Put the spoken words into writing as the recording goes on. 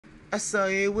I saw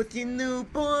you with your new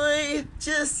boy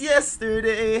just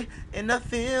yesterday, and I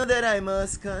feel that I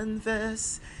must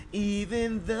confess,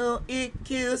 even though it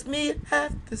kills me,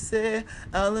 have to say,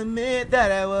 I'll admit that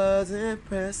I was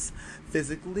impressed.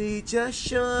 Physically just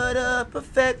short of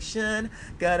perfection,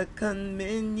 gotta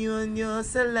commend you on your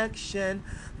selection.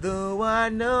 Though I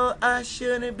know I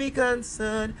shouldn't be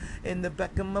concerned, in the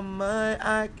back of my mind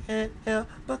I can't help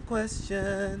but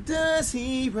question, does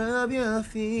he rub your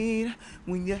feet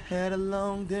when you had a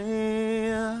long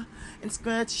day, and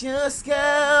scratch your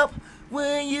scalp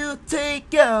when you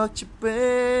take out your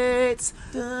braids?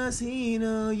 Does he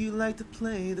know you like to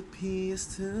play the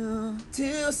PS2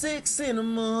 till 6 in the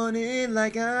morning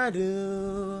like I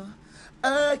do?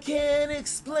 I can't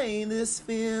explain this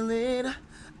feeling,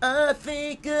 I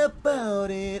think about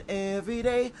it every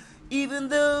day. Even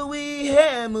though we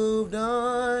have moved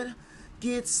on,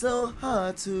 gets so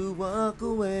hard to walk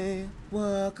away,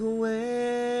 walk away,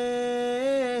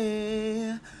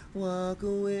 walk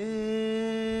away,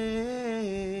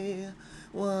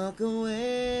 walk away,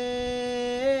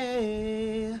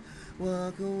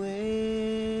 walk away.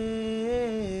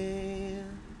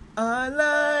 Our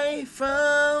life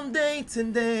from day to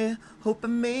day,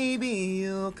 hoping maybe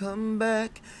you'll come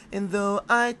back. And though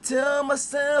I tell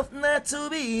myself not to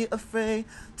be afraid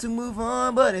to move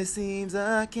on, but it seems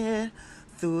I can't.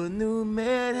 Though a new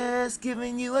man has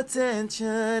given you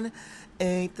attention,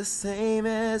 ain't the same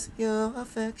as your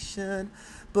affection.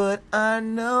 But I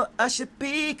know I should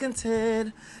be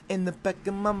content. In the back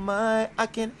of my mind I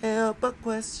can't help but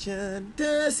question,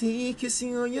 does he kiss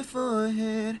you on your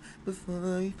forehead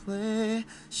before you play?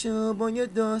 Show up on your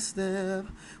doorstep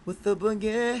with a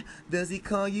baguette? Does he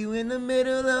call you in the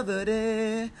middle of the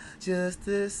day just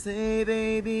to say,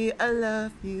 baby, I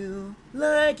love you,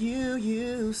 like you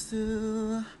used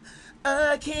to?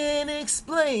 I can't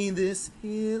explain this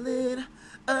feeling,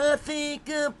 I think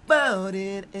about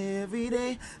it every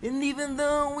day. And even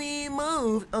though we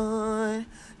moved on,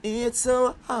 it's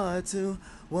so hard to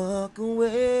walk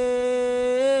away.